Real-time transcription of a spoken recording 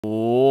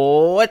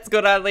What's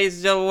going on, ladies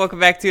and gentlemen? Welcome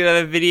back to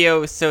another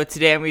video. So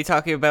today I'm going to be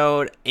talking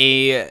about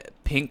a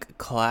pink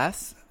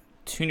class,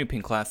 2 new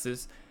pink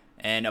classes,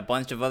 and a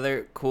bunch of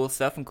other cool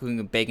stuff,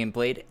 including a bacon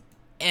blade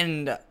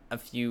and a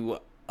few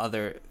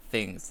other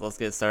things. Let's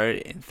get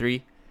started in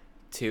 3,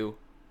 2.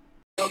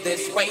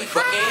 This way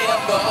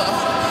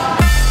forever.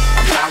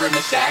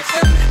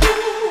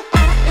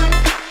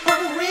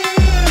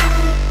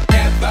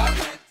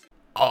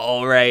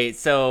 Alright,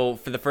 so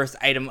for the first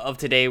item of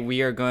today,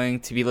 we are going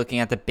to be looking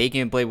at the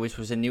bacon blade, which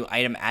was a new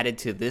item added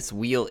to this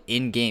wheel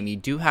in-game. You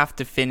do have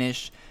to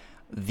finish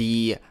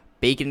the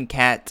Bacon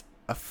Cat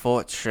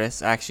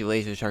Fortress, actually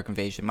Laser Shark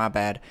Invasion, my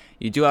bad.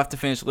 You do have to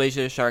finish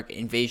Laser Shark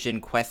Invasion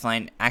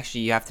questline.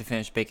 Actually, you have to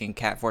finish Bacon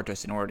Cat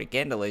Fortress in order to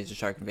get into Laser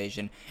Shark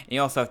Invasion. And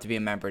you also have to be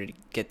a member to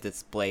get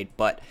this blade.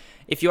 But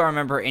if you are a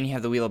member and you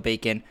have the Wheel of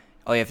Bacon,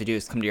 all you have to do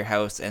is come to your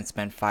house and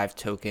spend 5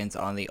 tokens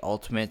on the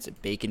ultimate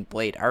bacon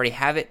blade. I already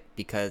have it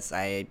because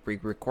I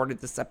re-recorded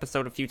this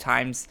episode a few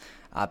times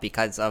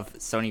because of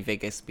Sony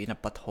Vegas being a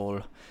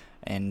butthole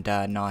and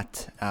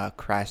not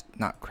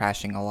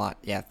crashing a lot.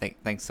 Yeah,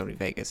 thanks Sony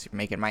Vegas. You're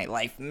making my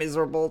life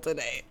miserable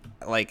today.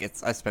 Like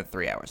I spent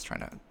 3 hours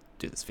trying to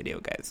do this video,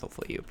 guys.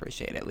 Hopefully you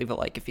appreciate it. Leave a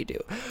like if you do.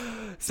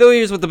 So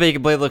here's what the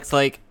bacon blade looks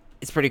like.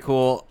 It's pretty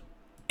cool.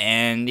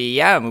 And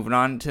yeah, moving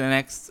on to the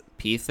next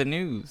piece of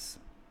news.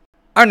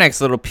 Our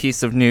next little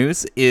piece of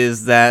news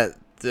is that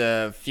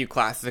the few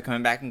classes are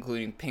coming back,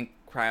 including Pink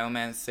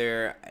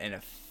Cryomancer and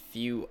a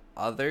few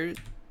others,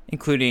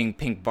 including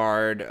Pink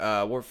Bard.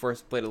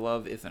 Warforce Blade of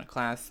Love isn't a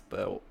class,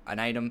 but an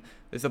item.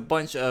 There's a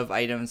bunch of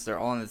items. They're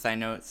all in the side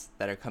notes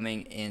that are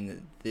coming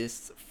in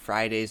this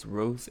Friday's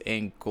Rose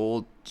and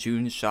Gold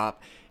June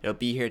shop. It'll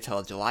be here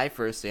till July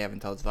 1st, so you have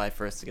until July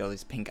 1st to get all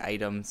these pink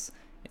items.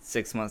 It's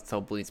 6 months till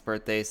Bleed's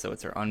birthday, so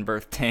it's her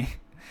unbirthday.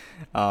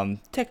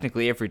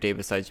 Technically every day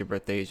besides your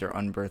birthday is your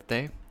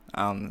unbirthday.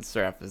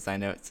 Start off with side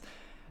notes.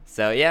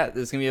 So yeah,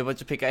 there's gonna be a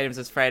bunch of pink items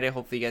this Friday.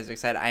 Hopefully you guys are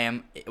excited. I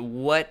am.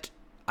 What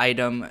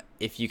item,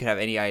 if you could have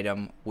any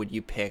item, would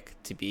you pick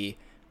to be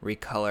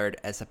recolored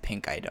as a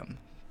pink item?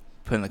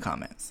 Put in the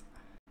comments.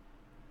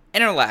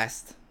 And our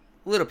last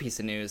little piece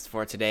of news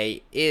for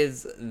today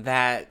is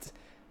that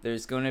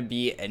there's going to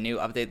be a new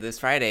update this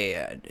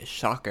Friday.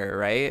 Shocker,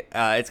 right?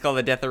 It's called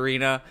the Death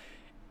Arena.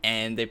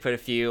 And they put a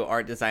few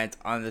art designs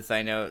on the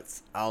side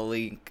notes. I'll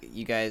link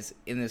you guys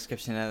in the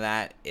description of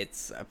that.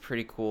 It's a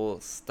pretty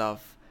cool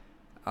stuff.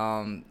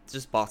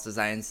 Just boss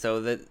designs. So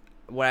that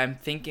what I'm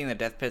thinking the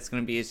death pit's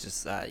gonna be is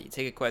just you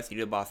take a quest, you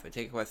do a boss fight,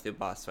 take a quest, do a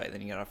boss fight,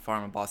 then you gotta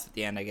farm a boss at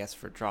the end, I guess,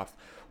 for drops.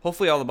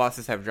 Hopefully all the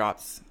bosses have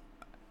drops.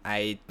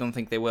 I don't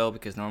think they will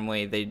because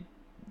normally they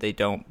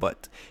don't,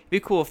 but it'd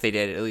be cool if they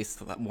did at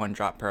least 1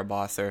 drop per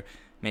boss, or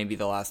maybe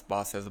the last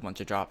boss has a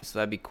bunch of drops, so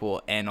that'd be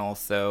cool. And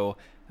also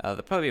there'll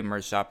probably be a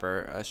merge shop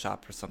or a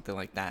shop or something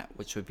like that,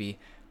 which would be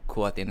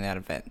cool at the end of that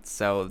event.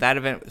 So that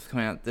event is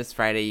coming out this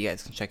Friday. You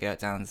guys can check it out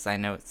down in the side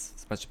notes.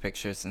 It's a bunch of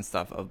pictures and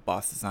stuff of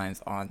boss designs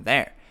on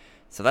there.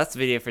 So that's the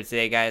video for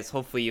today, guys.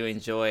 Hopefully you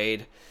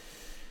enjoyed.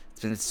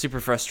 It's been super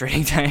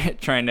frustrating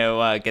trying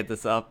to get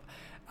this up.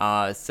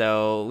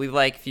 So leave a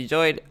like if you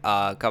enjoyed.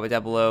 Comment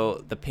down below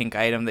the pink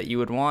item that you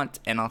would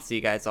want, and I'll see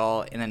you guys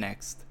all in the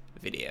next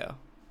video.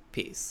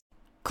 Peace.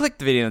 Click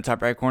the video in the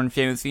top right corner if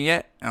you haven't seen it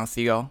yet, and I'll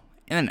see you all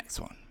in the next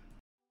one.